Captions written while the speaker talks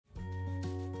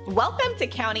Welcome to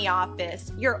County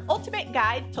Office, your ultimate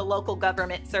guide to local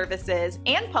government services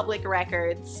and public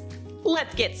records.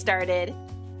 Let's get started.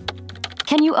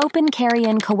 Can you open carry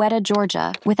in Coweta,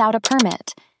 Georgia, without a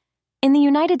permit? In the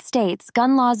United States,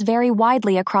 gun laws vary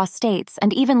widely across states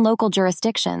and even local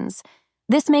jurisdictions.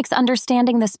 This makes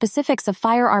understanding the specifics of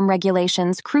firearm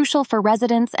regulations crucial for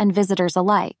residents and visitors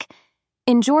alike.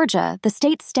 In Georgia, the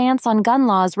state's stance on gun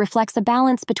laws reflects a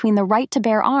balance between the right to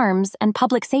bear arms and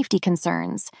public safety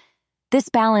concerns. This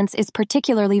balance is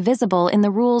particularly visible in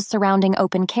the rules surrounding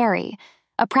open carry,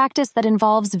 a practice that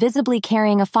involves visibly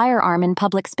carrying a firearm in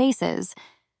public spaces.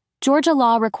 Georgia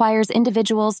law requires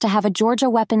individuals to have a Georgia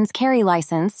Weapons Carry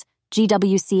License,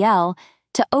 GWCL,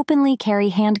 to openly carry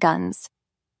handguns.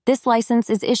 This license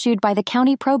is issued by the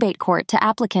county probate court to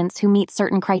applicants who meet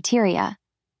certain criteria.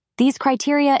 These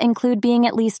criteria include being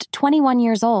at least 21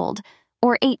 years old,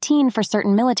 or 18 for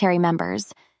certain military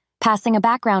members, passing a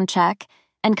background check,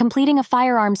 and completing a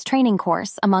firearms training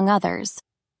course, among others.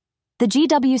 The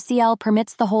GWCL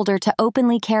permits the holder to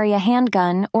openly carry a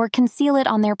handgun or conceal it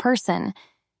on their person.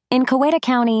 In Coweta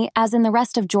County, as in the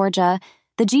rest of Georgia,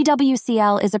 the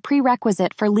GWCL is a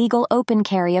prerequisite for legal open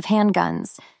carry of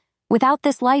handguns. Without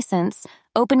this license,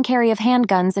 open carry of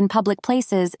handguns in public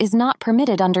places is not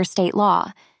permitted under state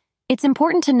law. It's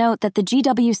important to note that the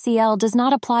GWCL does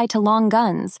not apply to long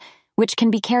guns, which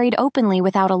can be carried openly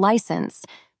without a license,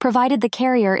 provided the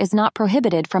carrier is not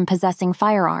prohibited from possessing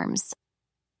firearms.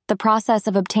 The process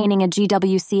of obtaining a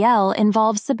GWCL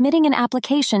involves submitting an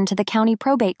application to the county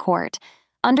probate court,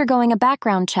 undergoing a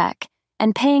background check,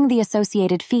 and paying the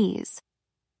associated fees.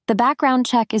 The background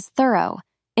check is thorough,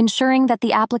 ensuring that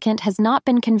the applicant has not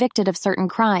been convicted of certain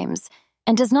crimes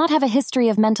and does not have a history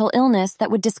of mental illness that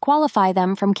would disqualify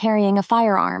them from carrying a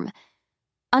firearm.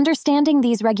 Understanding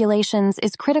these regulations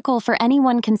is critical for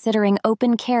anyone considering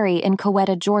open carry in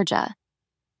Coweta, Georgia.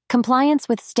 Compliance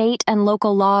with state and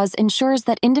local laws ensures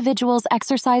that individuals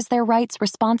exercise their rights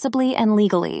responsibly and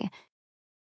legally.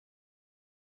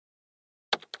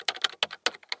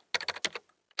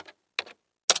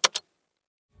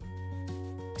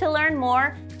 To learn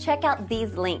more, check out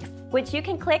these links, which you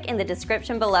can click in the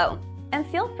description below. And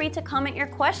feel free to comment your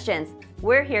questions.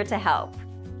 We're here to help.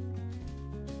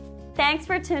 Thanks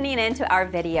for tuning in to our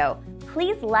video.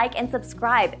 Please like and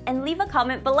subscribe and leave a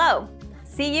comment below.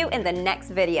 See you in the next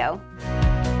video.